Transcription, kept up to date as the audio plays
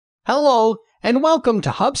Hello, and welcome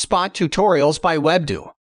to HubSpot Tutorials by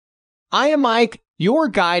Webdo. I am Mike, your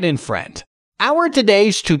guide and friend. Our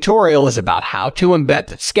today's tutorial is about how to embed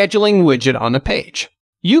the scheduling widget on a page.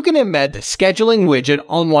 You can embed the scheduling widget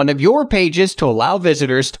on one of your pages to allow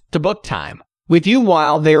visitors to book time with you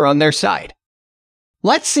while they're on their site.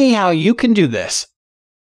 Let's see how you can do this.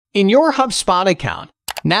 In your HubSpot account,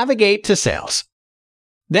 navigate to Sales.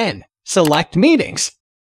 Then, select Meetings.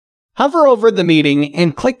 Hover over the meeting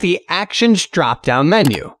and click the Actions drop-down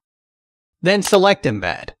menu. Then select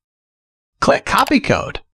Embed. Click Copy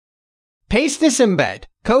Code. Paste this embed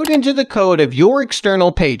code into the code of your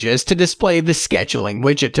external pages to display the scheduling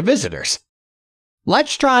widget to visitors.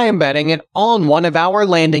 Let's try embedding it on one of our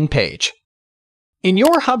landing page. In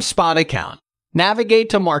your HubSpot account, navigate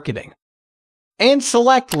to Marketing and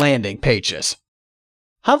select Landing Pages.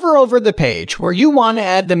 Hover over the page where you want to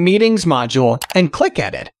add the Meetings module and click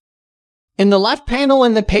Edit. In the left panel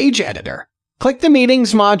in the page editor, click the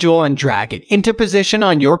Meetings module and drag it into position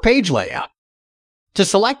on your page layout. To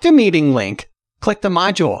select a meeting link, click the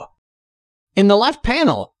module. In the left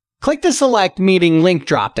panel, click the Select Meeting Link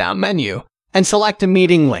drop-down menu and select a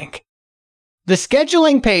meeting link. The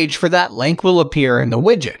scheduling page for that link will appear in the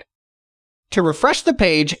widget. To refresh the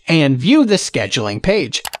page and view the scheduling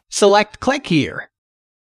page, select Click Here.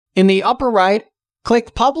 In the upper right,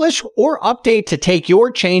 click Publish or Update to take your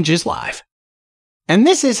changes live. And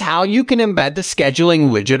this is how you can embed the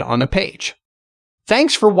scheduling widget on a page.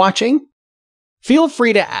 Thanks for watching. Feel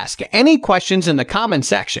free to ask any questions in the comment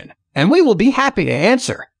section, and we will be happy to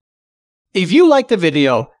answer. If you liked the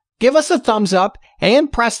video, give us a thumbs up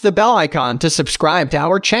and press the bell icon to subscribe to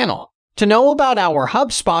our channel. To know about our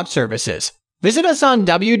HubSpot services, visit us on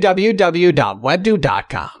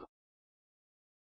www.webdo.com.